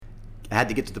I had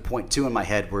to get to the point too in my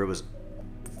head where it was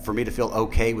for me to feel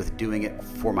okay with doing it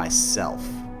for myself.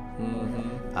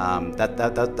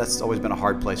 That's always been a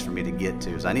hard place for me to get to.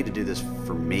 Is I need to do this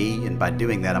for me, and by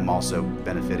doing that, I'm also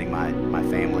benefiting my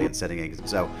family and setting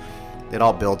examples. So it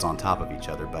all builds on top of each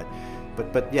other.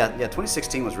 But yeah.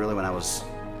 2016 was really when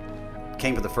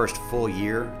came for the first full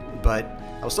year, but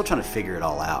I was still trying to figure it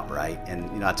all out, right?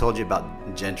 And I told you about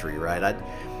Gentry, right?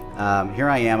 Here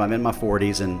I am. I'm in my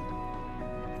 40s, and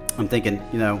I'm thinking,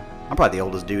 I'm probably the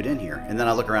oldest dude in here. And then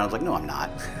I look around, I was like, no, I'm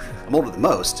not. I'm older than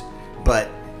most, but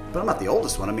I'm not the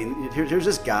oldest one. I mean, here's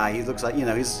this guy. He looks like,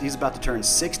 he's about to turn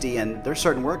 60, and there's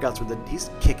certain workouts where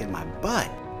he's kicking my butt.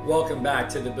 Welcome back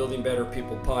to the Building Better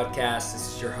People podcast.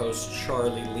 This is your host,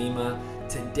 Charlie Lima.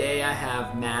 Today I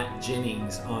have Matt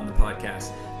Jennings on the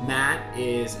podcast. Matt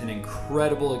is an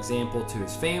incredible example to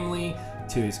his family,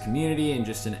 to his community, and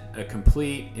just a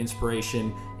complete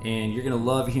inspiration. And you're going to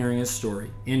love hearing his story.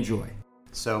 Enjoy.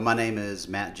 So my name is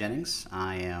Matt Jennings.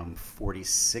 I am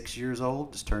 46 years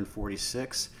old, just turned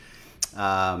 46.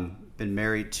 Been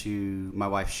married to my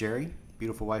wife, Sherry,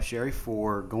 beautiful wife, Sherry,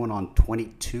 for going on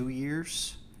 22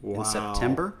 years in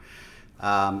September.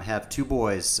 Have two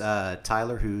boys,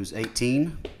 Tyler, who's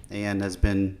 18 and has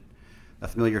been a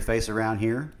familiar face around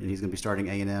here, and he's going to be starting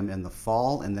A&M in the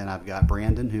fall. And then I've got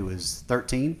Brandon, who is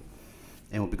 13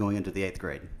 and will be going into the 8th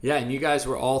grade. Yeah, and you guys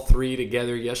were all three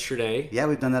together yesterday. Yeah,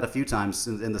 we've done that a few times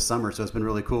in the summer, so it's been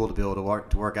really cool to be able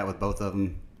to work out with both of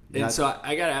them. And so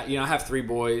I got, I have three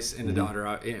boys and a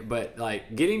daughter, but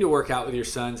like getting to work out with your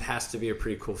sons has to be a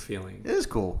pretty cool feeling. It is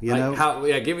cool, How?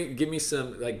 Yeah, give me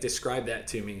some, describe that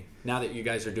to me now that you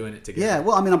guys are doing it together. Yeah,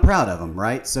 well, I mean, I'm proud of them,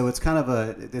 right? So it's kind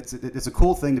of it's a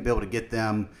cool thing to be able to get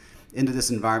them into this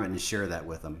environment and share that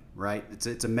with them, right?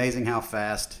 It's amazing how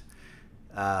fast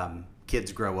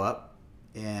kids grow up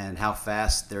and how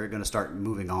fast they're going to start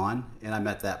moving on. And I'm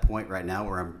at that point right now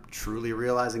where I'm truly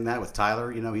realizing that with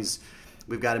Tyler.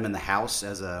 We've got him in the house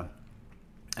as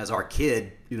our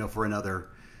kid, for another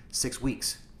 6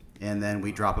 weeks. And then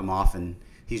we drop him off, and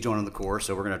he's joining the Corps.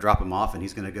 So we're going to drop him off, and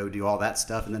he's going to go do all that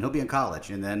stuff. And then he'll be in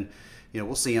college. And then,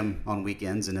 we'll see him on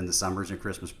weekends and in the summers and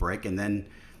Christmas break. And then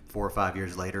 4 or 5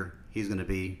 years later, he's going to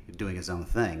be doing his own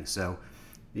thing. So,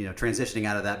 transitioning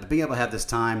out of that, but being able to have this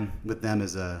time with them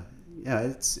is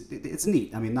it's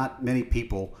neat. I mean, not many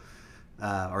people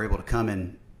are able to come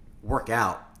and work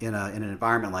out in an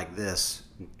environment like this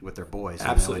with their boys.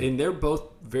 Absolutely. And they're both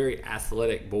very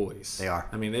athletic boys. They are.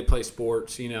 I mean, they play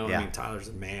sports, Yeah. I mean, Tyler's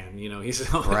a man, he's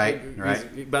right.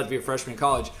 He's about to be a freshman in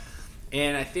college.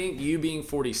 And I think you being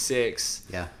 46,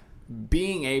 yeah,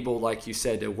 being able, like you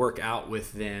said, to work out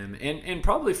with them and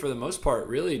probably for the most part,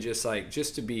 really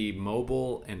just to be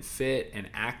mobile and fit and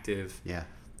active. Yeah.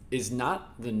 Is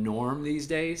not the norm these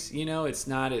days. It's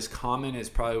not as common as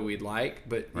probably we'd like,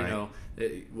 but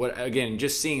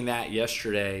just seeing that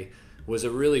yesterday was a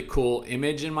really cool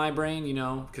image in my brain,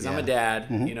 because I'm a dad,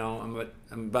 I'm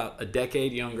about a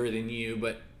decade younger than you,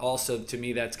 but also to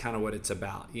me, that's kind of what it's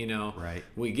about. Right.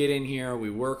 We get in here, we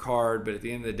work hard, but at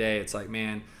the end of the day, it's like,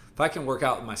 man, if I can work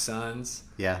out with my sons,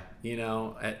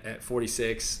 at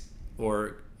 46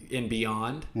 or and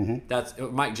beyond. That's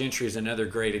Mike Gentry is another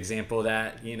great example of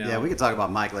that. Yeah, we could talk about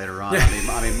Mike later on.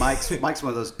 I mean, Mike's one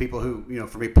of those people who,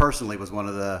 for me personally, was one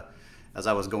of the, as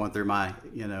I was going through my,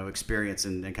 experience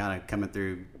and kind of coming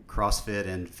through CrossFit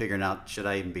and figuring out, should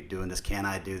I even be doing this? Can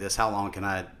I do this? How long can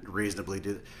I reasonably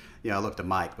do? I looked at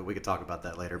Mike, but we could talk about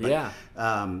that later. But, yeah.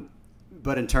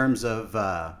 But in terms of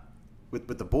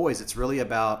with the boys, it's really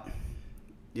about,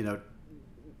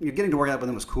 getting to work out with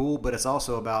them was cool, but it's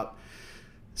also about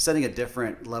setting a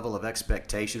different level of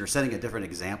expectation or setting a different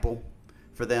example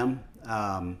for them.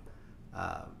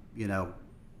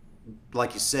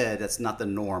 Like you said, that's not the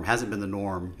norm, hasn't been the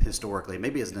norm historically.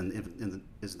 Maybe is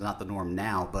not the norm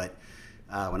now, but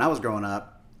when I was growing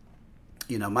up,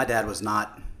 my dad was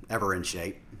not ever in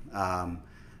shape.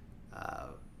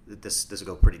 This will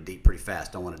go pretty deep pretty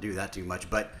fast. Don't want to do that too much.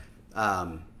 But, 3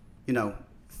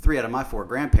 out of my 4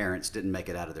 grandparents didn't make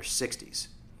it out of their 60s.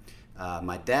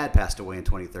 My dad passed away in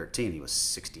 2013. He was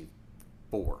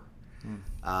 64.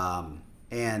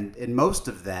 And most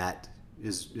of that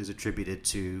is attributed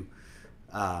to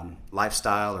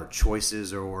lifestyle or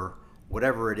choices or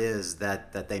whatever it is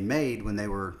that they made when they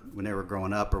were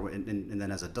growing up and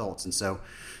then as adults. And so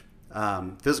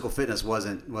physical fitness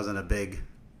wasn't a big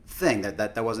thing.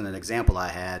 That wasn't an example I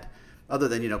had other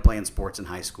than playing sports in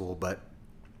high school. But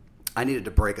I needed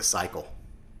to break a cycle.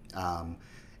 And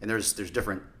there's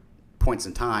different points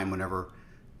in time whenever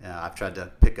I've tried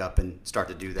to pick up and start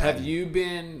to do that. Have you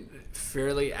been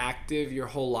fairly active your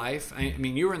whole life? I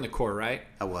mean, you were in the Corps, right?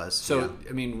 I was. So, yeah.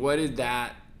 I mean, what did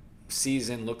that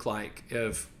season look like?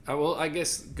 Well, I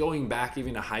guess going back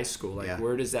even to high school, like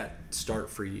where does that start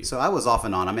for you? So I was off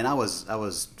and on. I mean, I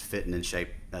was fit and in shape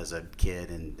as a kid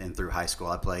and through high school.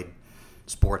 I played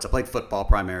sports. I played football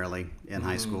primarily in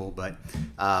high school, but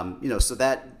so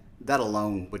that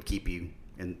alone would keep you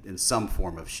in some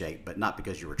form of shape, but not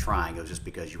because you were trying. It was just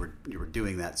because you were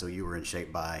doing that, so you were in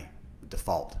shape by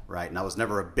default, right? And I was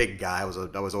never a big guy. I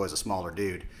was always a smaller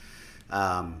dude.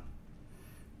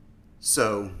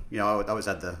 So, I always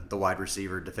had the wide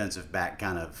receiver, defensive back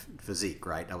kind of physique,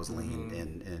 right? I was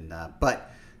lean,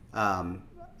 but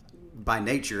by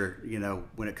nature,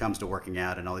 when it comes to working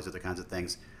out and all these other kinds of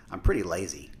things, I'm pretty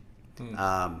lazy.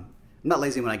 I'm not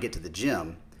lazy when I get to the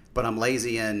gym, but I'm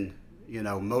lazy in,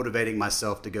 motivating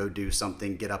myself to go do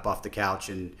something, get up off the couch,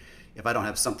 and if I don't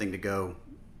have something to go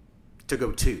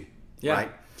to,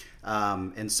 right?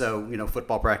 And so,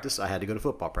 football practice, I had to go to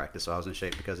football practice, so I was in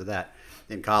shape because of that.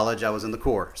 In college, I was in the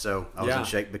Corps, so I was in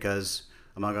shape because,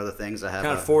 among other things, I have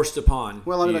kind of forced upon.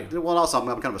 Well, also I'm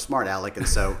kind of a smart aleck, and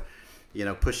so,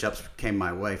 push-ups came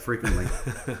my way frequently.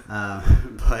 So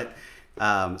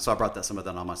I brought some of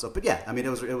that on myself. But yeah, I mean, it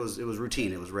was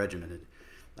routine, it was regimented.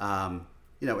 And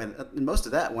most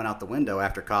of that went out the window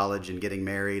after college and getting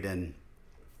married, and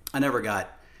I never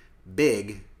got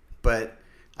big, but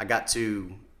I got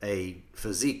to a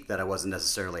physique that I wasn't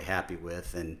necessarily happy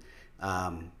with, and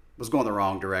was going the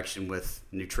wrong direction with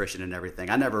nutrition and everything.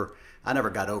 I never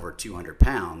got over 200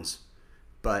 pounds,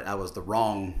 but I was the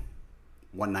wrong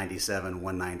 197,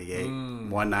 198,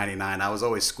 199. I was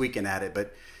always squeaking at it,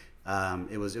 but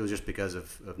it was just because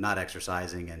of not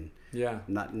exercising and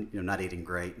not eating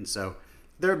great. And so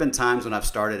there have been times when I've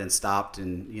started and stopped,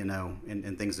 and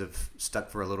and things have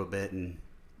stuck for a little bit. And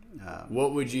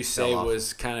what would you say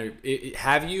was kind of,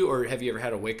 have you ever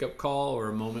had a wake up call or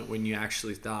a moment when you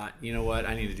actually thought, you know what,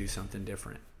 I need to do something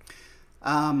different?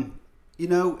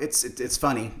 It's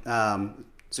funny.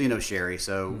 So Sherry,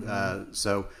 so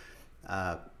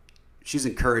she's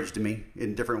encouraged me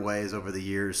in different ways over the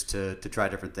years to try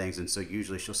different things, and so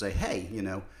usually she'll say, hey,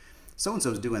 so and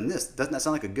so's doing this. Doesn't that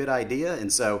sound like a good idea?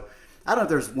 And so I don't know if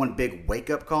there's one big wake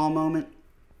up call moment,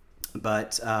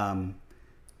 but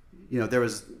there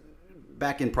was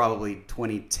back in probably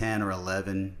 2010 or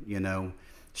 11.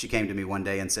 She came to me one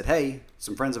day and said, hey,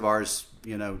 some friends of ours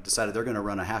decided they're going to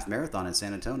run a half marathon in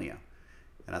San Antonio.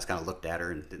 And I just kind of looked at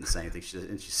her and didn't say anything.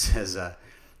 She says,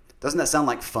 doesn't that sound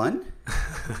like fun?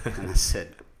 And I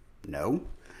said, no.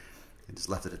 And just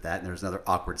left it at that. And there was another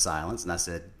awkward silence. And I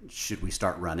said, should we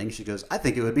start running? She goes, I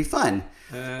think it would be fun.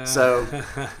 So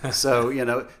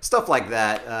stuff like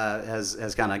that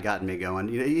has kind of gotten me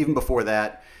going. Even before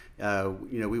that,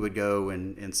 we would go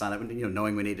and sign up,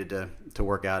 knowing we needed to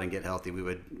work out and get healthy.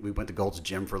 We went to Gold's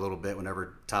Gym for a little bit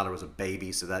whenever Tyler was a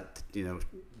baby. So that,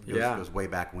 goes way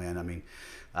back when. I mean,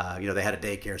 they had a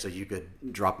daycare, so you could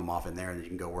drop them off in there and you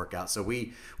can go work out. So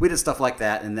we did stuff like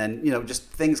that. And then, just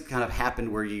things kind of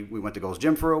happened where we went to Gold's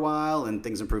Gym for a while and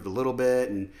things improved a little bit.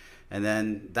 And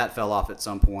then that fell off at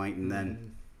some point. And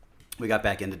then we got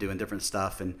back into doing different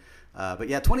stuff. And, but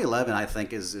yeah, 2011, I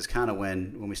think is kind of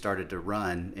when we started to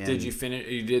run. And did you finish?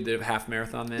 You did the half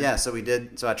marathon then? Yeah. So we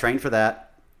did. So I trained for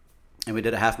that, and we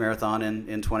did a half marathon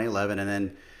in 2011. And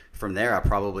then from there, I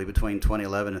probably between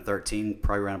 2011 and 13,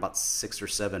 probably ran about 6 or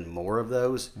 7 more of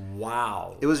those.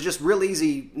 Wow. It was just real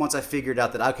easy once I figured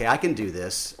out that, okay, I can do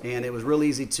this. And it was real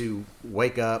easy to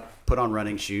wake up, put on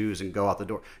running shoes, and go out the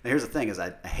door. Now, here's the thing is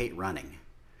I hate running.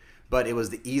 But it was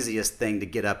the easiest thing to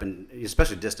get up, and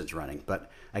especially distance running. But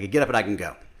I could get up and I can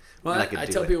go. Well, I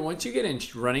tell people, once you get in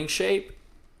running shape,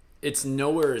 it's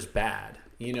nowhere as bad.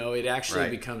 It actually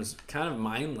becomes kind of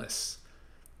mindless.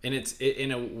 And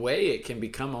in a way, it can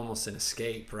become almost an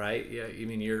escape, right? Yeah, I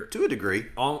mean, you're to a degree.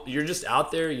 You're just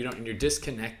out there. You're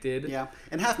disconnected. Yeah,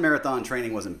 and half marathon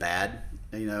training wasn't bad.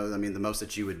 I mean, the most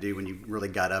that you would do when you really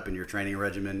got up in your training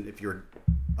regimen, if you were,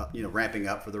 ramping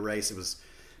up for the race, it was,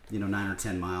 9 or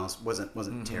 10 miles.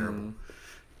 wasn't terrible.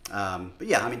 But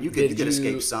yeah, I mean, you could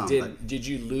escape some. Did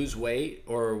you lose weight,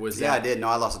 or was that? Yeah, I did. No,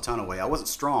 I lost a ton of weight. I wasn't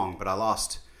strong, but I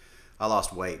lost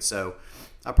weight. So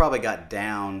I probably got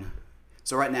down.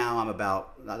 So right now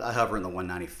I hover in the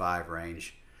 195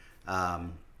 range.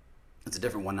 It's a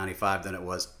different 195 than it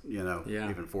was,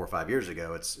 even 4 or 5 years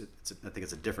ago. I think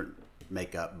it's a different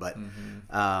makeup, but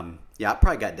I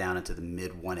probably got down into the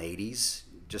mid 180s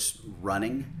just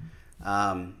running.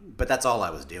 But that's all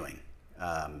I was doing.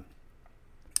 And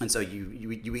so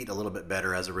you eat a little bit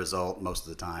better as a result most of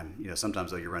the time.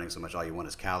 Sometimes though you're running so much, all you want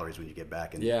is calories when you get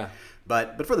back.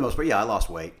 But for the most part, I lost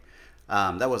weight.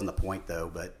 That wasn't the point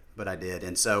though, but I did.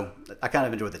 And so I kind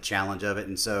of enjoyed the challenge of it.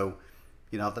 And so,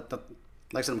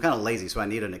 like I said, I'm kind of lazy, so I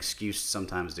need an excuse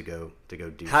sometimes to go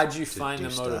do. How'd you to find do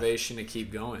the stuff. motivation to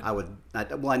keep going?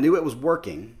 I knew it was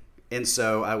working, and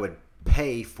so I would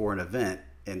pay for an event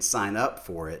and sign up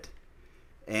for it,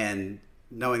 and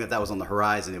knowing that was on the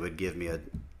horizon, it would give me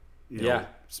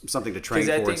something to train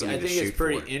for. I something think to shoot it's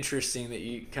pretty for. interesting that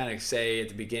you kind of say at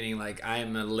the beginning, like, I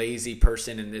am a lazy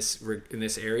person in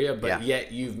this area, but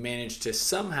yet you've managed to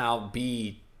somehow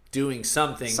be doing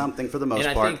something for the most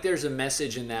part. And I think there's a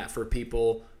message in that for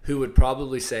people who would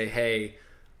probably say, hey,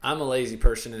 I'm a lazy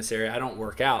person in this area. I don't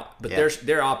work out. But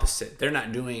they're opposite. They're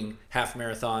not doing half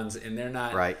marathons, and they're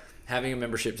not having a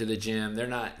membership to the gym. They're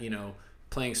not,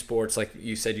 playing sports like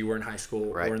you said you were in high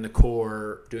school or in the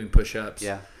Corps doing push-ups.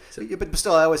 Yeah. So, but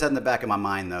still, I always had in the back of my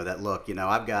mind, though, that, look,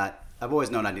 I've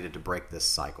always known I needed to break this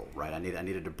cycle, right? I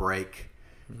needed to break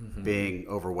being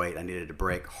overweight. I needed to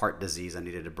break heart disease. I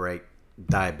needed to break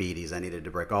diabetes. I needed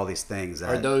to break all these things.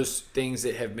 Are those things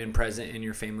that have been present in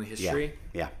your family history?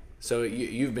 Yeah. So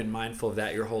you've been mindful of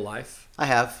that your whole life? I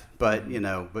have, but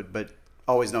but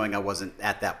always knowing I wasn't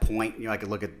at that point. I could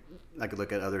look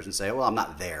at others and say, well, I'm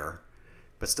not there,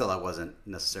 but still I wasn't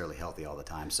necessarily healthy all the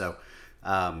time. So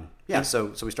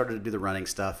so we started to do the running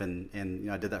stuff,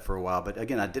 and I did that for a while, but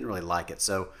again, I didn't really like it.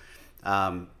 So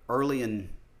I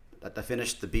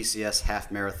finished the BCS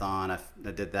half marathon. I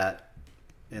did that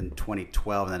in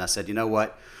 2012, and then I said, you know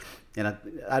what? And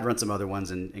I'd run some other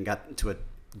ones and got to a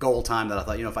goal time that I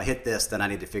thought, if I hit this, then I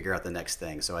need to figure out the next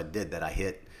thing. So I did that. I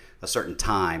hit a certain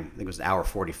time. I think it was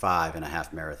 1:45 in a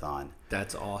half marathon.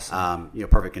 That's awesome.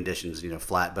 Perfect conditions,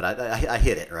 flat, but I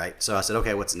hit it, right? So I said,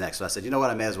 okay, what's next? So I said, you know what?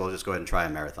 I may as well just go ahead and try a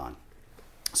marathon.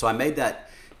 So I made that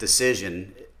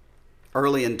decision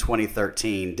early in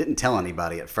 2013. Didn't tell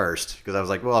anybody at first because I was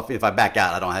like, well, if I back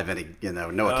out, I don't have any,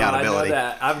 no accountability. I know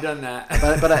that. I've done that.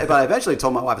 but I eventually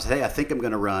told my wife, I said, hey, I think I'm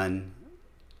going to run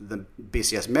the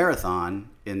BCS marathon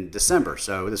in December.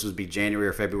 So this would be January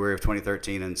or February of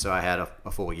 2013, and so I had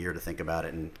a full year to think about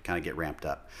it and kind of get ramped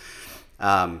up.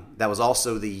 That was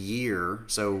also the year.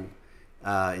 So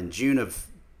in June of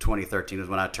 2013 was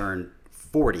when I turned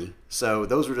 40. So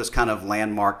those were just kind of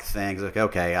landmark things. Like,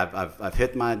 okay, I've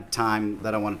hit my time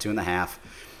that I wanted to in the half.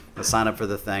 I signed up for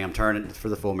the thing. I'm turning for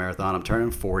the full marathon. I'm turning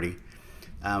 40.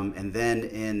 And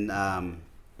then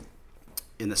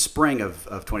in the spring of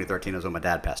 2013 was when my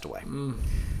dad passed away.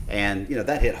 And,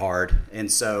 that hit hard.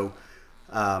 And so,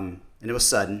 and it was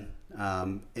sudden.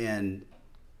 And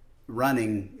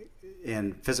running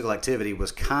and physical activity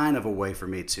was kind of a way for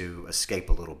me to escape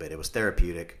a little bit. It was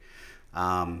therapeutic.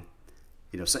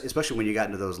 Especially when you got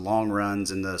into those long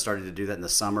runs and started to do that in the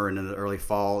summer and in the early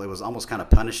fall, it was almost kind of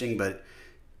punishing, but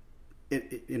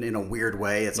in a weird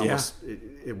way, it's almost,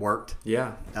 it worked.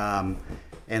 Yeah.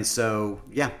 And so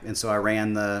I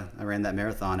ran that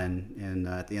marathon in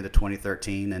at the end of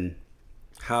 2013. And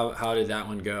how did that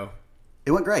one go?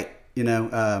 It went great.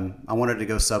 I wanted to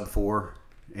go sub 4,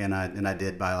 and I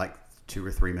did by like 2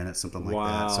 or 3 minutes, something like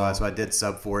that. So I did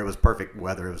sub 4. It was perfect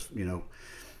weather. It was,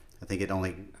 I think I don't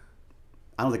think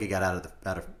it got out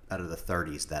of the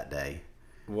 30s that day.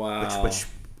 Wow. Which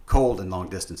cold and long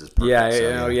distance is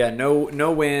perfect. No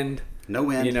wind. No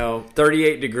wind.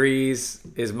 38 degrees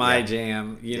is my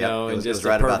jam. It and just was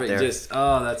right perfect. about there.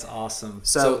 That's awesome.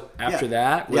 So after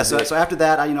that, so after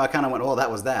that, I kind of went, well, that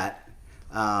was that.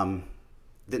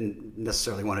 Didn't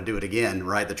necessarily want to do it again,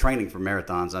 right? The training for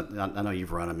marathons, I know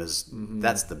you've run them,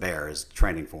 that's the bear, is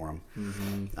training for them.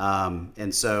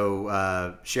 And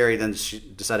so Sherry then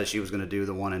decided she was going to do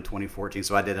the one in 2014.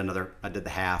 So I did the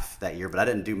half that year, but I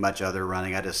didn't do much other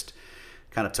running. I just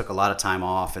kind of took a lot of time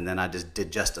off, and then I just did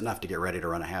just enough to get ready to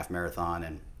run a half marathon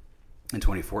in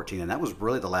 2014. And that was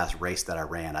really the last race that I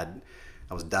ran. I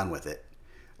was done with it.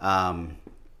 So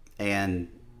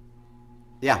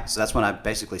that's when I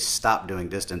basically stopped doing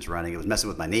distance running. It was messing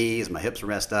with my knees, my hips were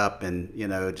messed up, and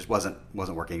it just wasn't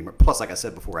working anymore. Plus, like I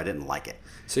said before, I didn't like it.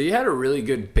 So you had a really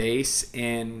good base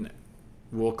in,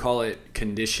 we'll call it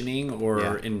conditioning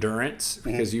or endurance,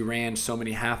 because you ran so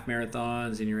many half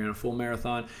marathons and you ran a full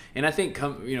marathon. And I think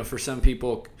for some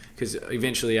people, because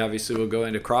eventually obviously we'll go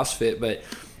into CrossFit, but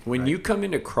when you come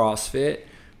into CrossFit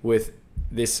with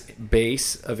this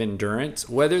base of endurance,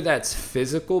 whether that's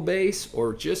physical base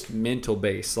or just mental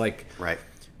base,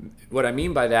 what I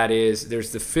mean by that is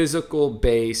there's the physical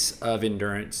base of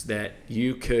endurance that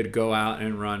you could go out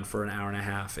and run for an hour and a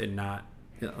half and not,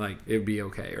 it'd be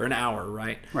okay, or an hour,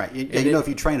 right? Right. If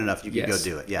you train enough, you can go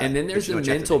do it. Yeah. And then there's the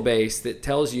mental base that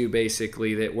tells you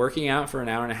basically that working out for an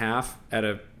hour and a half at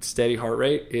a steady heart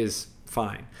rate is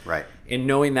fine. Right. And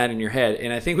knowing that in your head.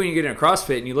 And I think when you get in a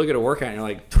CrossFit and you look at a workout and you're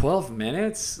like, 12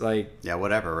 minutes? Like, yeah,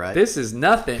 whatever, right? This is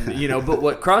nothing, but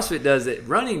what CrossFit does that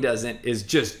running doesn't is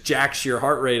just jacks your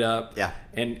heart rate up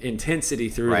and intensity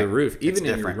through the roof. Even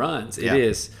in your runs, it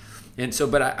is. And so,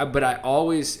 but I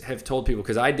always have told people,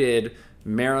 because I did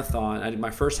marathon. I did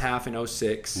my first half in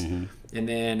 06, and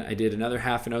then I did another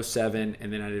half in 07,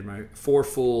 and then I did my 4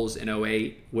 fulls in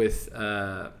 08 with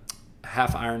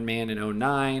half Ironman in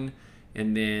 09,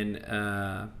 and then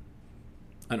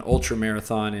an ultra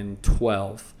marathon in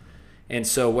 12. And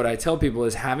so what I tell people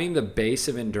is having the base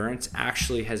of endurance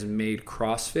actually has made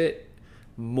CrossFit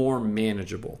more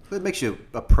manageable. It makes you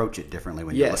approach it differently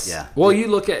when you look. Yeah. Well, you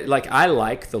look at, like, I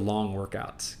like the long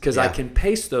workouts because I can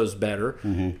pace those better.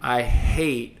 I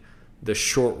hate the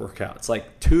short workouts,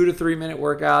 like 2 to 3 minute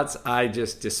workouts. I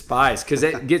just despise because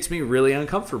it gets me really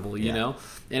uncomfortable, you know?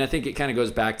 And I think it kind of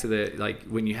goes back to the, like,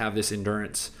 when you have this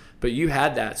endurance. But you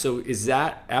had that. So is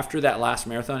that after that last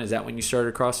marathon, is that when you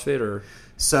started CrossFit or?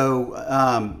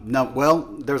 So, no, well,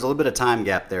 there was a little bit of time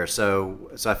gap there.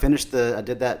 So I I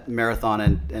did that marathon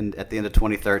and at the end of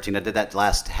 2013, I did that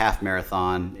last half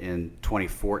marathon in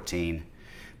 2014.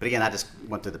 But again, I just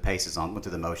went through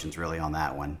the motions really on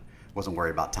that one. Wasn't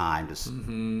worried about time, just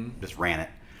ran it.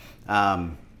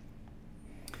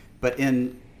 But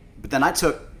then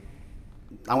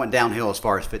I went downhill as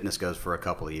far as fitness goes for a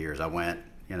couple of years. I went,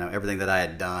 everything that I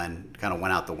had done kind of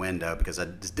went out the window because I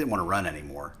just didn't want to run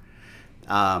anymore.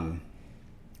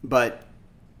 But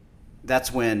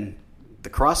that's when the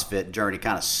CrossFit journey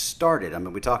kind of started. I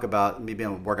mean, we talk about me being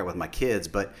able to work out with my kids,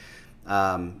 but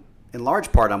in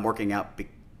large part, I'm working out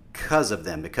because of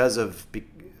them.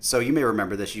 So you may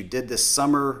remember this. You did this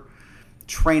summer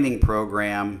training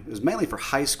program. It was mainly for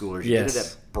high schoolers. You did it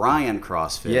at Bryan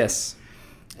CrossFit. Yes.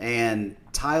 And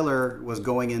Tyler was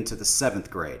going into the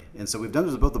 7th grade. And so we've done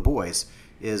this with both the boys,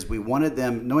 is we wanted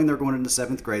them, knowing they were going into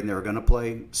 7th grade and they were going to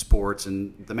play sports,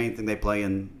 and the main thing they play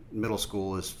in middle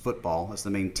school is football. That's the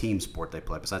main team sport they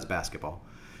play besides basketball.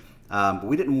 But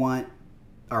we didn't want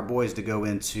our boys to go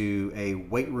into a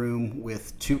weight room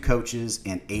with 2 coaches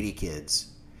and 80 kids.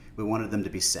 We wanted them to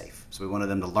be safe. So we wanted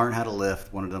them to learn how to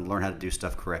lift, wanted them to learn how to do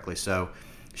stuff correctly. So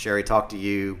Sherry talked to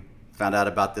you, found out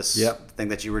about this thing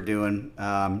that you were doing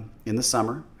in the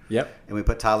summer. Yep. And we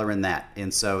put Tyler in that.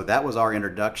 And so that was our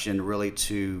introduction really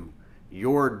to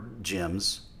your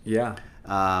gyms. Yeah.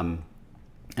 And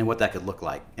what that could look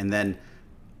like. And then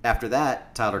after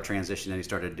that, Tyler transitioned and he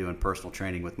started doing personal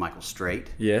training with Michael Straight.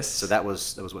 Yes. So that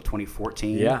was what,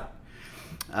 2014? Yeah.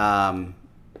 And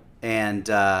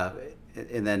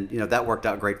then, that worked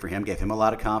out great for him, gave him a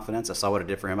lot of confidence. I saw what it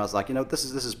did for him. I was like, this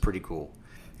is pretty cool.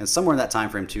 And somewhere in that time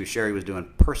frame, too, Sherry was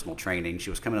doing personal training.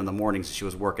 She was coming in the mornings and she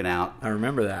was working out. I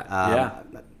remember that. I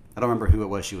don't remember who it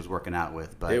was she was working out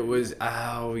with. But it was,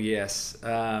 yes.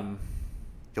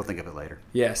 You'll think of it later.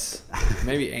 Yes.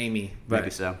 Maybe Amy. Maybe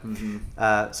so.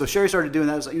 So Sherry started doing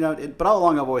that. It was, but all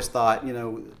along I've always thought,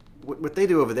 what they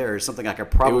do over there is something I could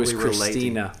probably relate to. It was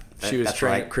Christina. She was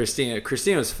training Christina.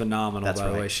 Christina was phenomenal, by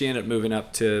the way. She ended up moving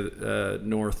up to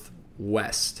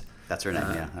Northwest. That's her name,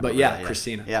 yeah. But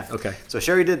Christina. Yeah. Okay. So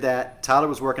Sherry did that. Tyler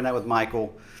was working out with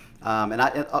Michael. And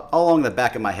all along the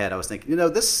back of my head, I was thinking,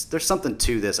 there's something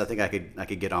to this I think I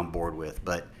could get on board with.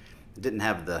 But it didn't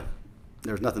have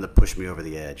there was nothing to push me over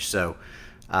the edge. So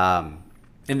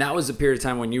and that was a period of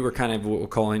time when you were kind of what we're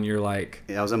calling your I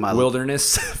was in my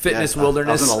wilderness, fitness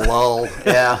wilderness. I was in a lull.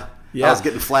 Yeah. Yeah. I was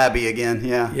getting flabby again.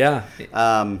 Yeah. Yeah.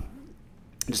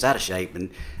 Just out of shape.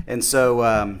 And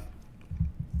so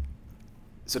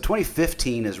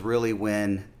 2015 is really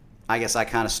when I guess I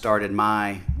kind of started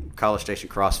my College Station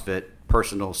CrossFit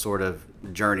personal sort of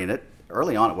journey. And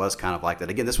early on it was kind of like that.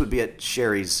 Again, this would be at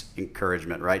Sherry's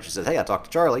encouragement, right? She said, hey, I talked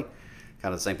to Charlie.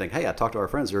 Kind of the same thing. Hey, I talked to our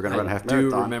friends who are going to run a half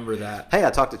marathon. I do remember that. Hey,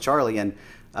 I talked to Charlie. And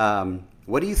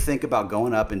what do you think about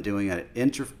going up and doing an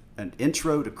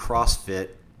intro to CrossFit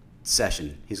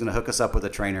session? He's going to hook us up with a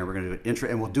trainer. We're going to do an intro,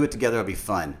 and we'll do it together. It'll be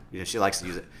fun. She likes to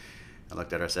use it. I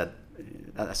looked at her.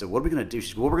 I said, what are we going to do? She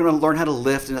said, well, we're going to learn how to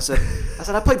lift. And I said,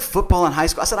 I played football in high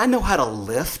school. I said, I know how to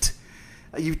lift.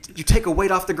 You take a weight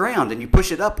off the ground and you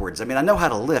push it upwards. I mean, I know how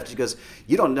to lift. She goes,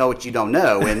 you don't know what you don't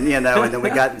know. And, and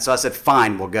then so I said,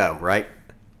 fine, we'll go, right?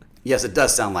 Yes, it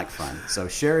does sound like fun. So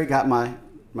Sherry got my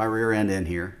rear end in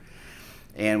here.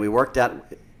 And we worked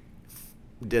out,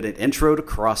 did an intro to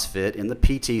CrossFit in the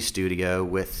PT studio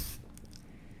with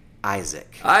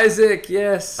Isaac. Isaac,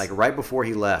 yes. Like right before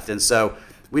he left. And so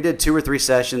we did 2 or 3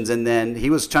 sessions, and then he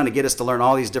was trying to get us to learn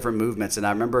all these different movements. And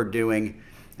I remember doing,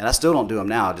 and I still don't do them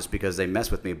now just because they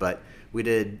mess with me, but we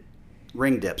did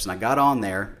ring dips. And I got on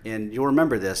there, and you'll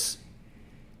remember this.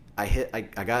 I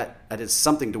did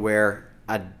something to where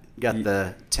I got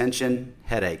the tension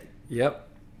headache. Yep.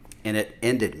 And it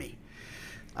ended me.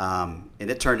 And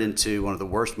it turned into one of the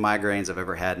worst migraines I've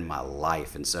ever had in my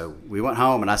life. And so we went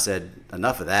home, and I said,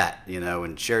 enough of that,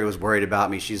 and Sherry was worried about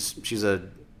me. She's a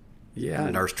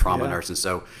nurse, trauma nurse. And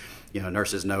so,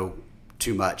 nurses know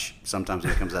too much sometimes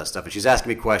when it comes to that stuff. And she's asking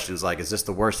me questions like, is this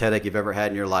the worst headache you've ever had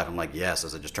in your life? I'm like, yes. I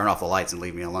said, just turn off the lights and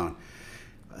leave me alone.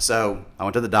 So I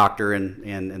went to the doctor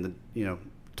and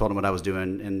told him what I was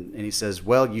doing. And he says,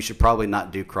 well, you should probably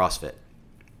not do CrossFit.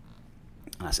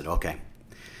 And I said, okay.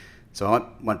 So I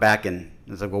went back and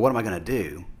I was like, well, what am I going to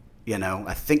do?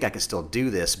 I think I can still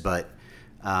do this, but,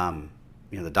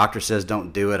 the doctor says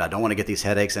don't do it. I don't want to get these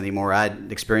headaches anymore.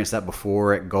 I'd experienced that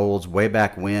before at Gold's way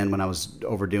back when I was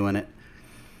overdoing it.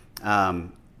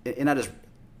 And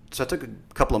so I took a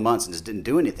couple of months and just didn't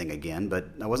do anything again, but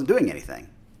I wasn't doing anything.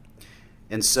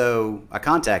 And so I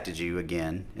contacted you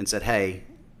again and said, hey,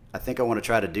 I think I want to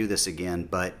try to do this again,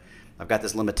 but I've got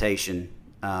this limitation.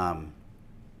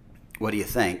 What do you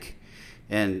think?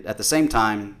 And at the same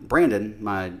time, Brandon,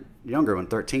 my younger one,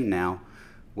 13 now,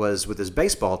 was with his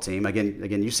baseball team.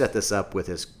 Again, you set this up with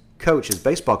his coach, his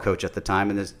baseball coach at the time,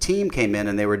 and his team came in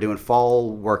and they were doing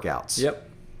fall workouts. Yep.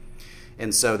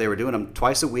 And so they were doing them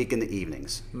twice a week in the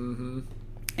evenings. Mm-hmm.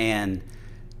 And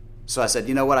so I said,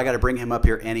 you know what, I got to bring him up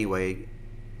here anyway.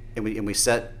 And we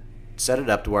set it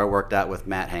up to where I worked out with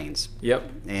Matt Haynes.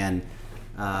 Yep. And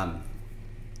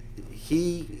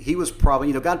he was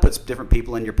probably, God puts different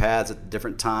people in your paths at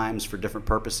different times for different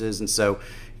purposes. And so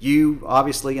you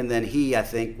obviously, and then he, I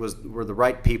think, were the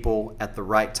right people at the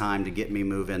right time to get me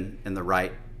moving in the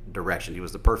right direction. He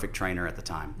was the perfect trainer at the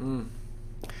time.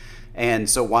 And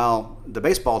so while the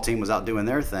baseball team was out doing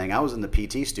their thing, I was in the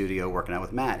PT studio working out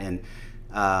with Matt. And,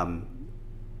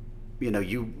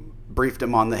 you briefed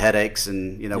him on the headaches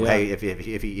and, hey, if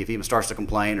he even starts to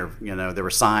complain or, there were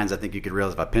signs I think you could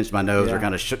realize if I pinched my nose or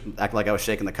kind of act like I was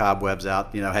shaking the cobwebs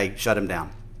out, hey, shut him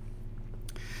down.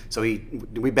 So we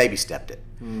baby stepped it.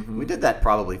 Mm-hmm. We did that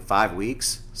probably 5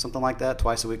 weeks, something like that,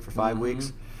 twice a week for 5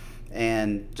 weeks.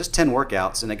 And just 10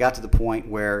 workouts. And it got to the point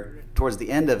where towards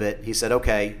the end of it, he said,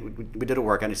 okay, we did a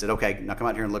workout. And he said, okay, now come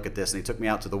out here and look at this. And he took me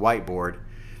out to the whiteboard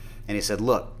and he said,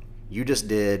 look, you just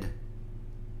did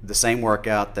the same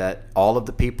workout that all of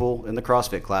the people in the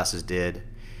CrossFit classes did.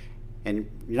 And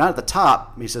you're not at the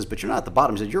top. He says, but you're not at the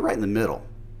bottom. He said, you're right in the middle.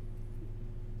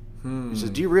 He says,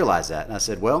 do you realize that? And I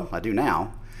said, well, I do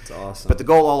now. That's awesome. But the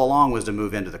goal all along was to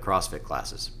move into the CrossFit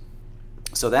classes.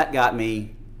 So that got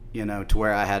me, to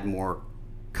where I had more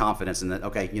confidence in that,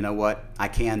 okay, you know what? I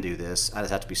can do this. I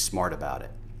just have to be smart about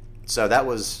it. So that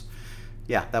was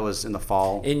in the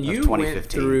fall of 2015. And you went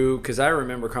through, because I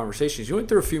remember conversations, you went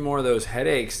through a few more of those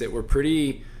headaches that were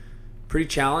pretty big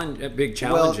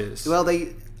challenges. Well,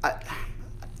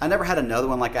 I never had another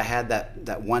one like I had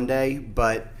that one day,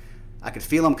 but I could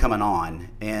feel them coming on,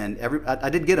 and I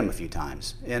did get them a few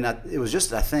times. And it was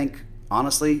just, I think,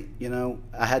 honestly,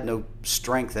 I had no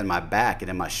strength in my back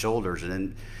and in my shoulders,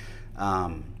 and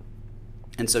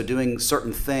so doing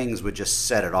certain things would just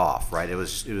set it off, right? It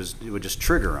would just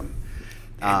trigger them.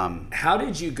 How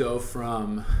did you go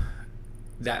from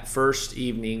that first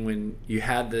evening when you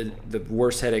had the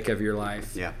worst headache of your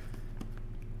life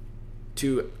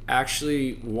to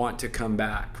actually want to come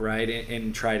back, right,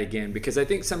 and try it again? Because I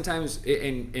think sometimes,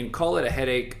 and call it a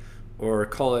headache or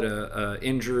call it a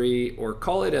injury or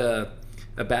call it a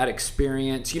bad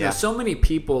experience, so many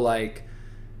people, like,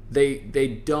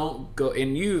 they don't go,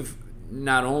 and you've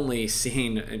not only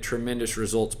seen tremendous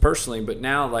results personally, but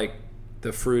now, like,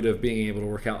 the fruit of being able to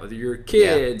work out with your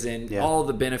kids and all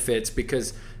the benefits,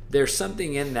 because there's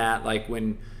something in that, like,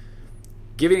 when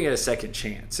giving it a second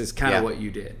chance is kind of what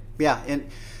you did. Yeah. And,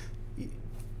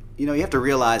 you have to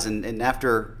realize, and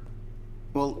after,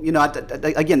 well,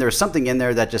 again, there was something in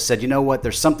there that just said, you know what,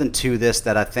 there's something to this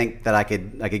that I think that I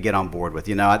could get on board with.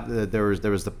 There was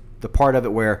the part of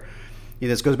it where,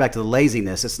 this goes back to the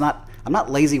laziness. I'm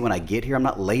not lazy when I get here. I'm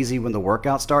not lazy when the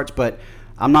workout starts, but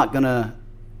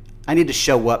I need to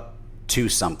show up to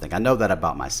something. I know that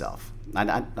about myself.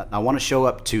 I want to show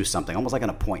up to something, almost like an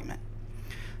appointment.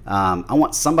 I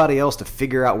want somebody else to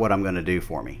figure out what I'm going to do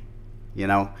for me. We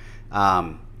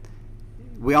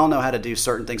all know how to do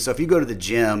certain things. So if you go to the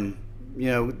gym,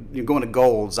 you're going to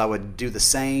Gold's, I would do the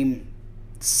same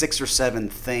 6 or 7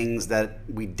 things that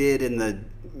we did in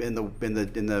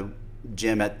the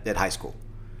gym at high school.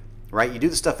 Right? You do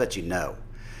the stuff that you know.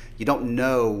 You don't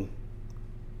know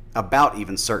about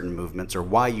even certain movements or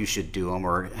why you should do them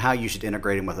or how you should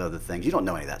integrate them with other things. You don't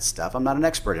know any of that stuff. I'm not an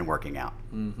expert in working out.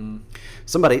 Mm-hmm.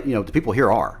 Somebody, the people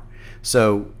here are.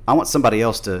 So I want somebody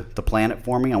else to plan it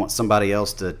for me. I want somebody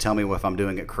else to tell me if I'm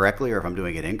doing it correctly or if I'm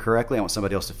doing it incorrectly. I want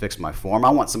somebody else to fix my form. I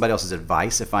want somebody else's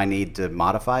advice if I need to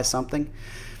modify something.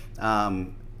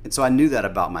 And so I knew that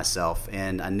about myself,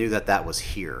 and I knew that was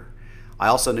here. I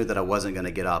also knew that I wasn't going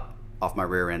to get up off my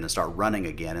rear end and start running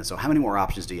again. And so how many more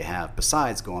options do you have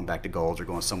besides going back to Gold's or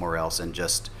going somewhere else and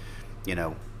just,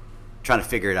 trying to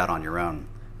figure it out on your own?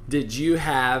 Did you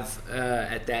have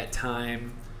at that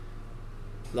time,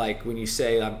 like when you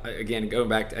say, again, going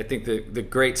back, I think the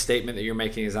great statement that you're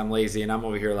making is I'm lazy, and I'm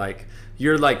over here like,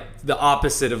 you're like the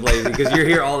opposite of lazy because you're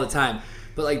here all the time.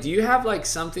 But like, do you have like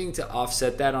something to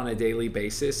offset that on a daily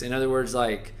basis? In other words,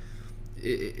 like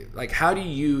how do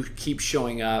you keep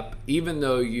showing up even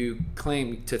though you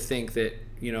claim to think that,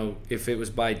 if it was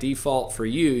by default for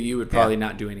you, you would probably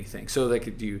not do anything? So like,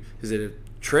 is it a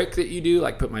trick that you do,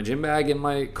 like put my gym bag in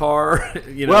my car?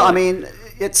 Well, I mean,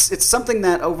 it's something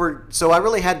that so I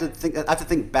really had to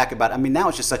think back about it. I mean, now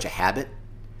it's just such a habit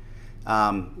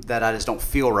that I just don't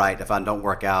feel right if I don't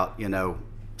work out,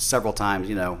 several times.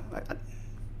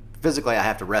 Physically I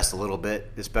have to rest a little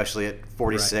bit, especially at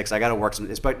 46. Right. I got to work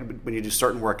especially when you do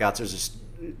certain workouts, there's just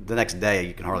the next day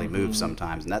you can hardly move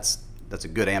sometimes, and that's a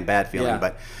good and bad feeling. Yeah.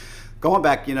 But going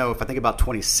back, if I think about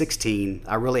 2016,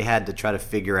 I really had to try to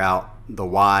figure out the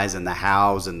whys and the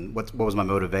hows and what was my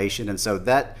motivation. And so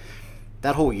that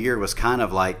whole year was kind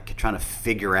of like trying to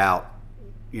figure out,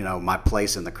 my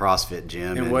place in the CrossFit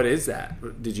gym. And what is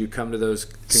that? Did you come to those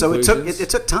conclusions? So it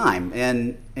took time,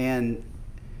 and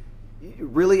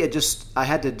really I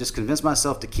had to just convince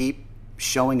myself to keep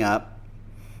showing up.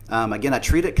 Again, I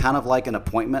treat it kind of like an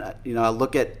appointment. I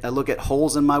look at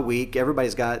holes in my week.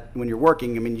 Everybody's got, when you're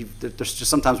working, I mean, there's just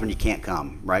sometimes when you can't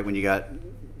come, right? When you got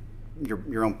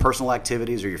your own personal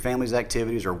activities or your family's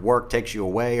activities or work takes you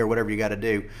away or whatever you got to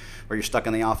do, or you're stuck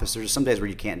in the office. There's some days where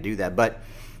you can't do that. But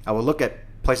I would look at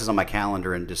places on my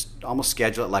calendar and just almost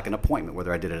schedule it like an appointment,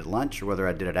 whether I did it at lunch or whether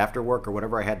I did it after work or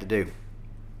whatever I had to do.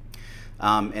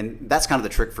 And that's kind of the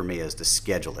trick for me, is to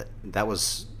schedule it. That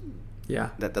was... Yeah,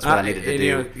 that's what I needed to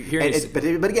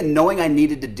do. But again, knowing I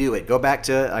needed to do it, go back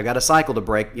to, I got a cycle to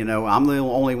break. I'm the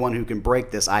only one who can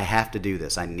break this. I have to do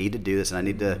this. I need to do this, and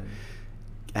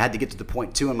I had to get to the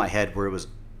point too in my head where it was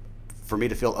for me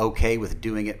to feel okay with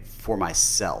doing it for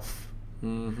myself.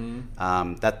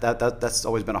 Mm-hmm. That's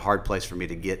always been a hard place for me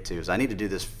to get to. Is I need to do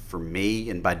this for me,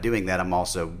 and by doing that, I'm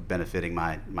also benefiting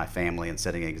my family and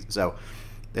setting. So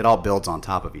it all builds on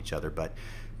top of each other. But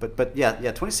yeah.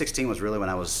 2016 was really when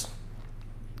I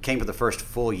came for the first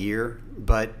full year,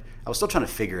 but I was still trying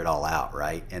to figure it all out,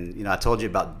 right? And I told you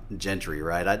about Gentry,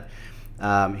 right?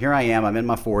 Here I am, I'm in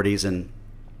my 40s, and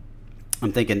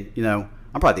I'm thinking, I'm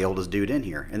probably the oldest dude in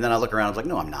here. And then I look around, I was like,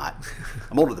 no, I'm not.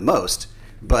 I'm older than most,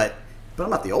 but I'm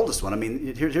not the oldest one. I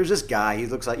mean, here's this guy. He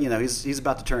looks like, he's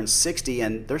about to turn 60,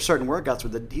 and there's certain workouts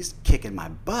where he's kicking my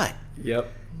butt.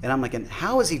 Yep. And I'm like, and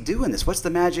how is he doing this? What's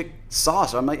the magic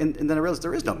sauce? I'm like, and then I realized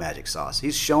there is no magic sauce.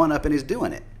 He's showing up and he's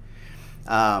doing it.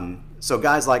 So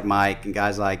guys like Mike and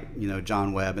guys like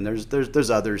John Webb, and there's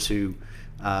others who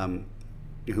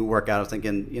work out. I was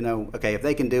thinking, okay, if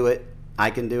they can do it,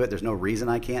 I can do it. There's no reason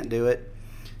I can't do it.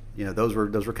 Those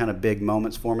were kind of big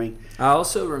moments for me. I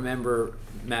also remember,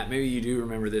 Matt, maybe you do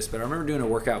remember this, but I remember doing a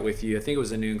workout with you. I think it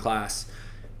was a noon class,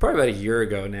 probably about a year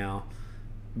ago now.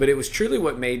 But it was truly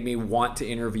what made me want to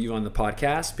interview you on the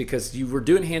podcast, because you were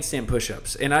doing handstand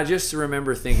push-ups, and I just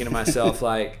remember thinking to myself,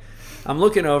 like, I'm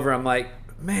looking over, I'm like,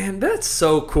 man, that's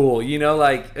so cool.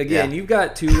 You've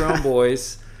got two grown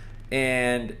boys,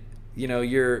 and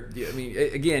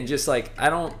again, just like, I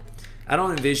don't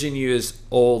envision you as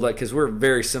old, like, because we're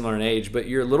very similar in age, but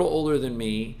you're a little older than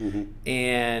me. Mm-hmm.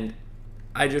 And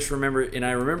I just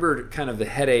remember kind of the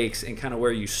headaches and kind of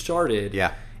where you started.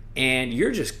 Yeah. And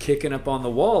you're just kicking up on the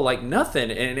wall like nothing,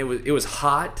 and it was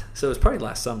hot, so it was probably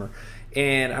last summer.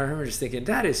 And I remember just thinking,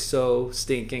 that is so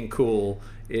stinking cool.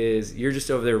 Is you're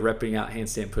just over there repping out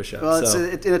handstand push-ups. Well,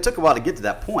 it took a while to get to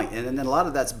that point, and then a lot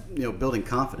of that's building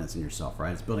confidence in yourself,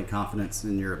 right? It's building confidence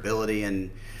in your ability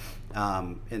and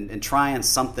trying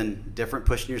something different,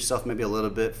 pushing yourself maybe a little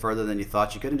bit further than you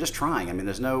thought you could, and just trying. I mean,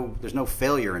 there's no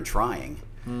failure in trying.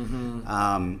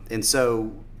 Mm-hmm. And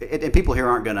so, and people here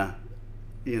aren't gonna,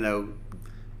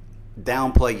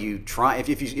 downplay you try.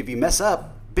 If you mess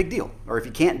up, big deal. Or if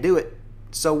you can't do it,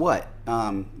 so what?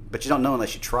 But you don't know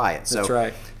unless you try it. So, that's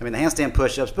right. I mean, the handstand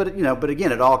push-ups, but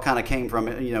again, it all kind of came from,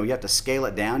 you have to scale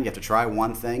it down. You have to try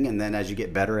one thing, and then as you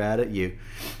get better at it, you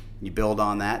build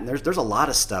on that. And there's a lot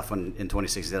of stuff in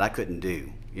 2016 that I couldn't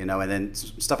do, and then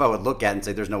stuff I would look at and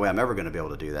say, there's no way I'm ever going to be able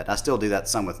to do that. I still do that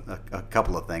some with a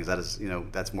couple of things. That is,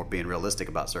 that's more being realistic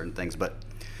about certain things. But,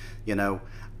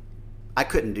 I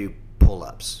couldn't do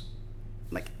pull-ups,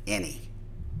 like any.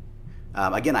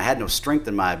 Again, I had no strength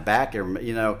in my back, or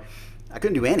I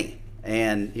couldn't do any.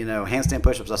 And handstand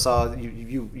push-ups. I saw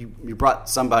you brought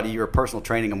somebody. You were personal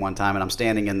training him one time, and I'm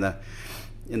standing in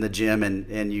the gym,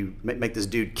 and you make this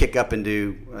dude kick up and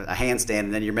do a handstand,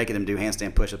 and then you're making him do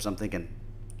handstand push-ups. I'm thinking,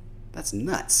 that's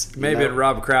nuts. Maybe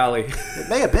Rob Crowley. It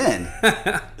may have been.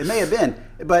 It may have been.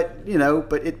 But he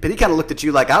kind of looked at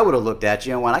you like I would have looked at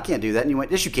you and went, I can't do that. And you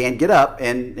went, yes, you can. Get up.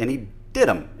 And he did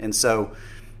them. And so,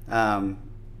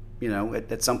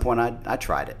 at some point I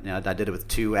tried it. I did it with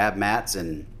 2 ab mats,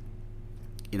 and,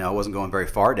 I wasn't going very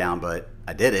far down, but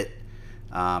I did it.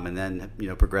 And then,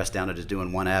 progressed down to just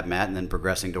doing 1 ab mat, and then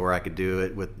progressing to where I could do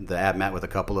it with the ab mat with a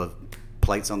couple of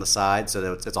plates on the side. So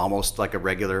that it's almost like a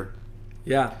regular.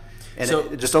 Yeah. And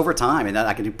so, just over time, and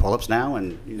I can do pull-ups now,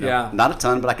 and not a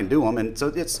ton, but I can do them. And so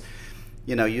it's,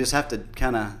 you just have to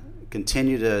kind of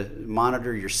continue to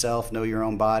monitor yourself, know your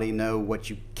own body, know what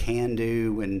you can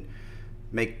do, and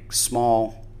make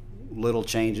small little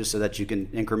changes so that you can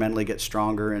incrementally get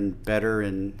stronger and better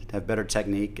and have better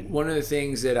technique. And one of the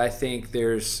things that I think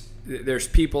there's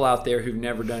people out there who've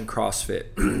never done CrossFit,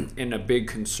 and a big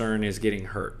concern is getting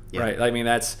hurt, right? I mean,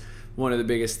 that's one of the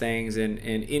biggest things, and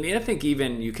I think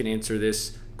even you can answer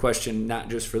this question not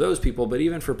just for those people, but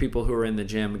even for people who are in the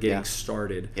gym getting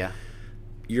started. Yeah,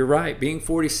 you're right. Being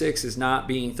 46 is not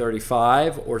being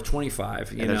 35 or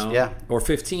 25, or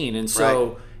 15. And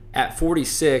so at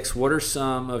 46, what are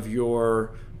some of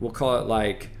your, we'll call it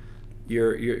like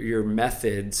your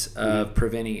methods of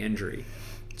preventing injury?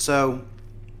 So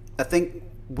I think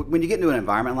when you get into an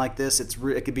environment like this,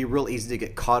 it could be real easy to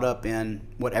get caught up in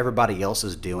what everybody else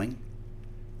is doing.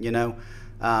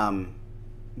 When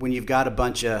you've got a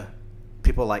bunch of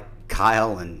people like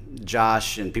Kyle and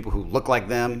Josh and people who look like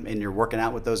them, and you're working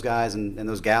out with those guys and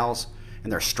those gals,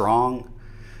 and they're strong,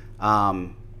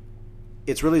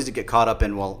 it's really easy to get caught up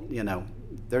in,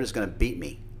 they're just going to beat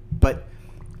me.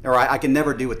 Or I can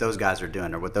never do what those guys are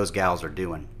doing or what those gals are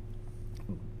doing.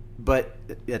 But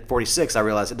at 46, I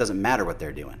realized it doesn't matter what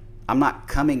they're doing. I'm not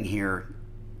coming here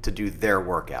to do their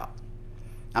workout.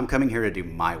 I'm coming here to do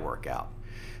my workout.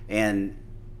 And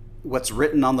what's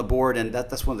written on the board, and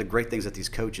that's one of the great things that these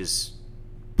coaches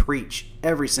preach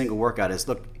every single workout is,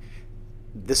 look,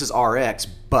 this is RX,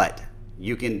 but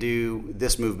you can do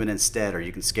this movement instead, or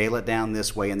you can scale it down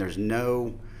this way, and there's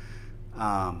no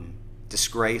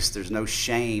disgrace, there's no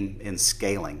shame in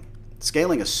scaling.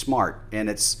 Scaling is smart, and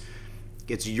it's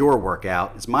your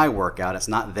workout, it's my workout, it's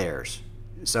not theirs.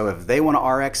 So if they want to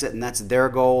RX it and that's their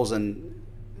goals, and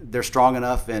they're strong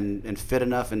enough and fit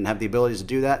enough and have the abilities to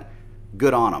do that,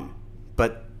 good on them.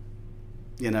 But,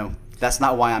 that's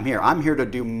not why I'm here. I'm here to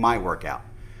do my workout.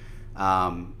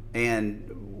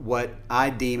 And what I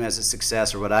deem as a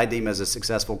success, or what I deem as a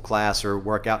successful class or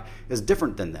workout, is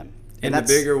different than them. And the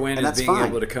bigger win is being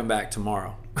able to come back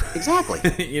tomorrow. Exactly.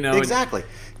 Exactly.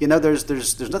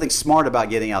 There's nothing smart about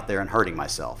getting out there and hurting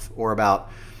myself, or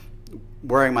about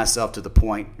wearing myself to the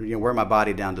point, wear my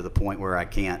body down to the point where I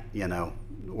can't,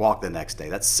 walk the next day.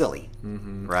 That's silly,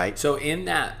 right? So in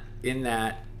that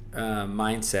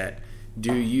mindset,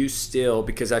 do you still,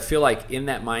 because I feel like in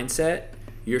that mindset,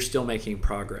 you're still making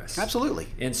progress. Absolutely.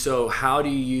 And so how do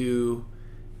you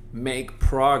make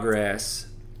progress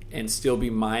and still be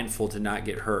mindful to not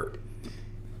get hurt?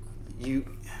 You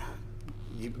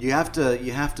have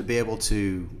to be able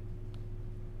to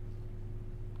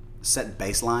set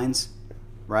baselines,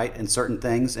 right, in certain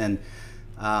things. And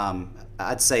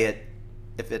I'd say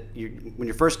when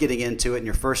you're first getting into it and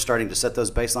you're first starting to set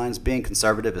those baselines, being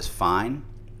conservative is fine,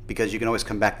 because you can always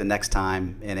come back the next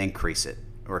time and increase it,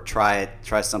 or try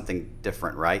something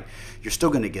different, right? You're still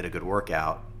going to get a good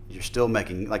workout. You're still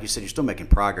making, like you said, you're still making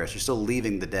progress. You're still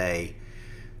leaving the day,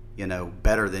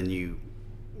 better than you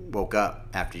woke up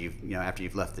after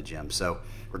you've left the gym. So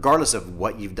regardless of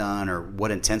what you've done, or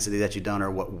what intensity that you've done,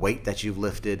 or what weight that you've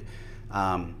lifted,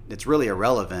 it's really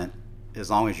irrelevant as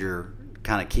long as you're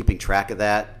kind of keeping track of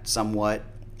that somewhat,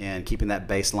 and keeping that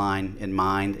baseline in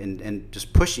mind, and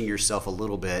just pushing yourself a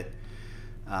little bit,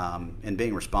 and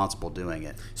being responsible doing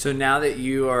it. So now that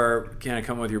you are kind of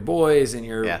coming with your boys, and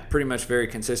you're pretty much very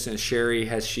consistent, Sherry,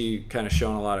 has she kind of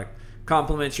shown a lot of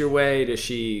compliments your way? Does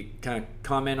she kind of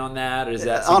comment on that? Or is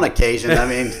that on occasion?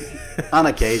 On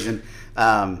occasion.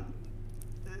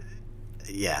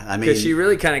 Because she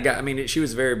really kind of she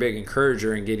was a very big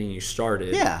encourager in getting you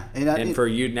started. Yeah. And for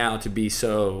you now to be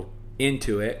so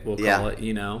into it, we'll call it,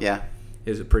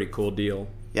 is a pretty cool deal.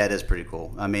 Yeah, it is pretty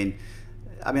cool.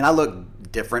 I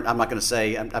look different. I'm not going to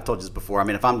say, I've told you this before.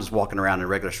 If I'm just walking around in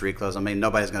regular street clothes,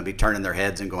 nobody's going to be turning their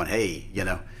heads and going, hey,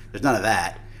 there's none of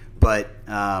that. But,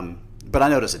 but I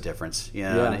notice a difference,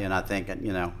 Yeah. and I think, I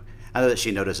know that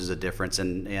she notices a difference,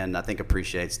 and I think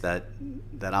appreciates that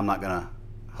I'm not going to,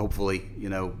 hopefully,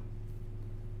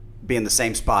 be in the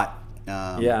same spot.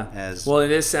 Well,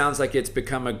 it sounds like it's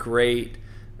become a great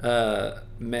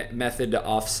method to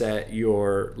offset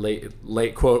your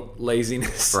late quote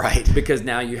laziness, right? Because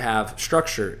now you have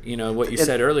structure. What you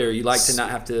said earlier. You like to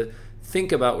not have to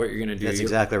think about what you're going to do. That's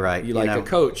exactly right. You like a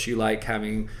coach. You like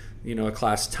having a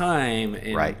class time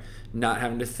and not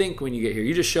having to think when you get here.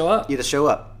 You just show up.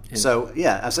 So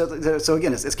again,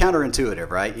 it's counterintuitive,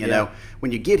 right? You know,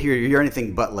 when you get here, you're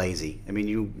anything but lazy. I mean,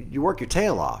 you work your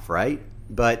tail off, right?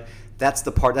 But that's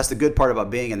the good part about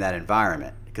being in that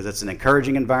environment, because it's an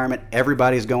encouraging environment.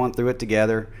 Everybody's going through it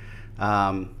together.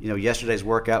 Yesterday's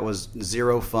workout was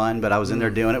zero fun, but I was in there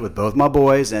doing it with both my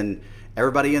boys, and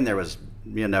everybody in there was,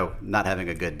 not having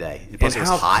a good day. Plus, and it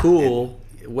was hot. Cool,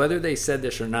 whether they said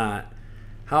this or not,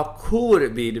 how cool would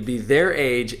it be to be their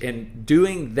age and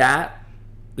doing that?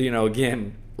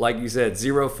 Again, like you said,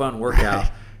 zero fun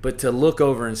workout, but to look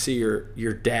over and see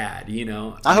your dad.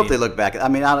 I hope they look back. I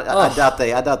mean, I doubt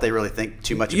they really think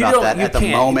too much about that at the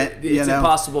moment. It's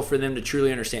impossible for them to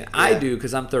truly understand. Yeah. I do,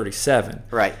 because I'm 37,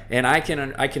 right? And I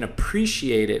can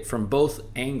appreciate it from both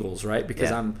angles, right?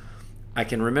 Because I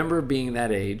can remember being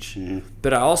that age,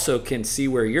 but I also can see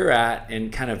where you're at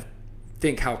and kind of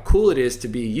think how cool it is to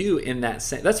be you in that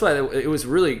sense. That's why it was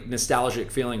really nostalgic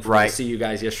feeling for me to see you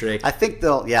guys yesterday. I think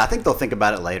they'll think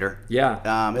about it later.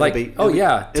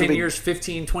 Yeah. 10 years,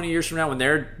 15, 20 years from now, when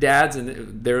they're dads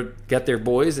and they're got their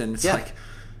boys, and it's like,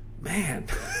 man,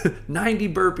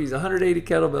 90 burpees, 180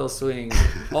 kettlebell swings,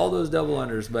 all those double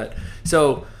unders. But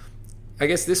so I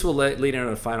guess this will lead into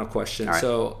a final question. Right.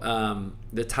 So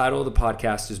the title of the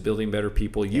podcast is Building Better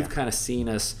People. You've kind of seen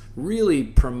us really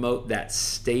promote that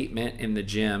statement in the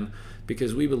gym,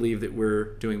 because we believe that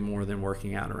we're doing more than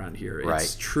working out around here.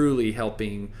 It's truly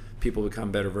helping people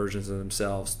become better versions of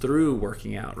themselves through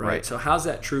working out, right? So how's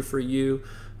that true for you?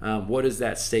 What does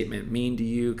that statement mean to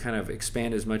you? Kind of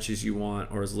expand as much as you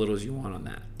want or as little as you want on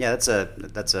that. Yeah, that's one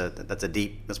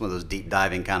of those deep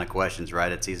diving kind of questions,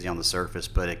 right? It's easy on the surface,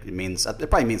 but it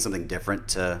probably means something different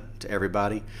to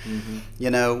everybody.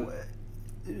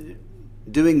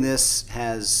 Doing this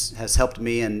has helped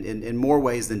me in more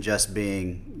ways than just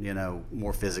being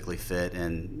more physically fit,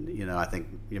 and I think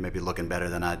maybe looking better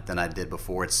than I did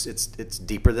before. It's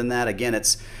deeper than that. Again,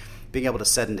 it's being able to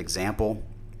set an example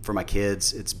for my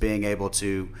kids. It's being able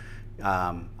to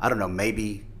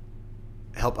maybe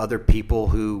help other people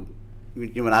who,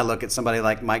 when I look at somebody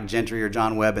like Mike Gentry or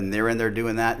John Webb and they're in there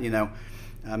doing that,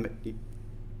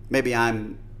 maybe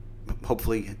I'm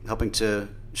hopefully helping to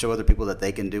show other people that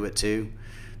they can do it too.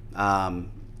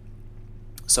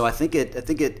 So I think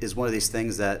it is one of these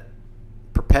things that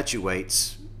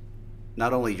perpetuates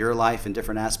not only your life in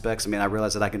different aspects. I mean, I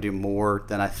realize that I can do more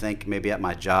than I think maybe at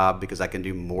my job, because I can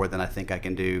do more than I think I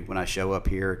can do when I show up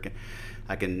here.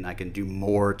 I can do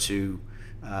more to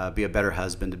be a better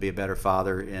husband, to be a better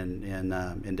father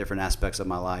in different aspects of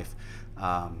my life.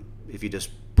 If you just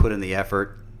put in the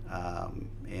effort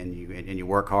and you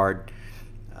work hard,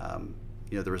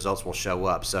 the results will show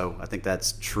up. So I think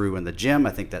that's true in the gym.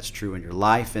 I think that's true in your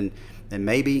life, and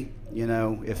maybe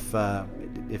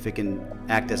if it can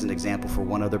act as an example for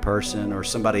one other person or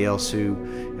somebody else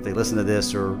who, if they listen to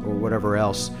this or whatever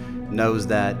else, knows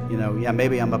that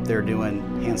maybe I'm up there doing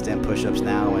handstand push-ups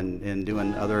now and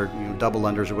doing other double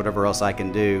unders or whatever else I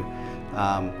can do.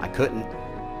 I couldn't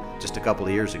just a couple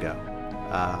of years ago,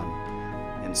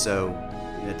 and so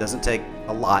it doesn't take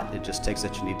a lot. It just takes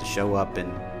that you need to show up, and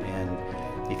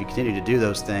if you continue to do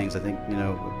those things, I think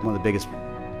one of the biggest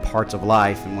parts of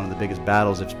life and one of the biggest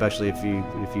battles, especially if you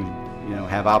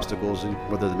have obstacles,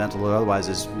 whether they're mental or otherwise,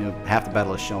 is half the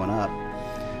battle is showing up.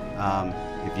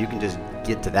 If you can just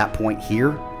get to that point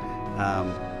here,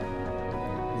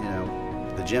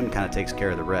 the gym kind of takes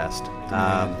care of the rest.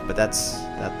 But that's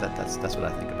what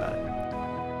I think about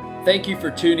it. Thank you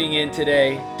for tuning in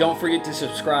today. Don't forget to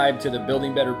subscribe to the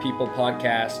Building Better People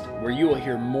podcast, where you will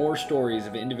hear more stories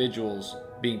of individuals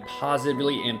being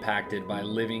positively impacted by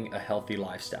living a healthy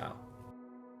lifestyle.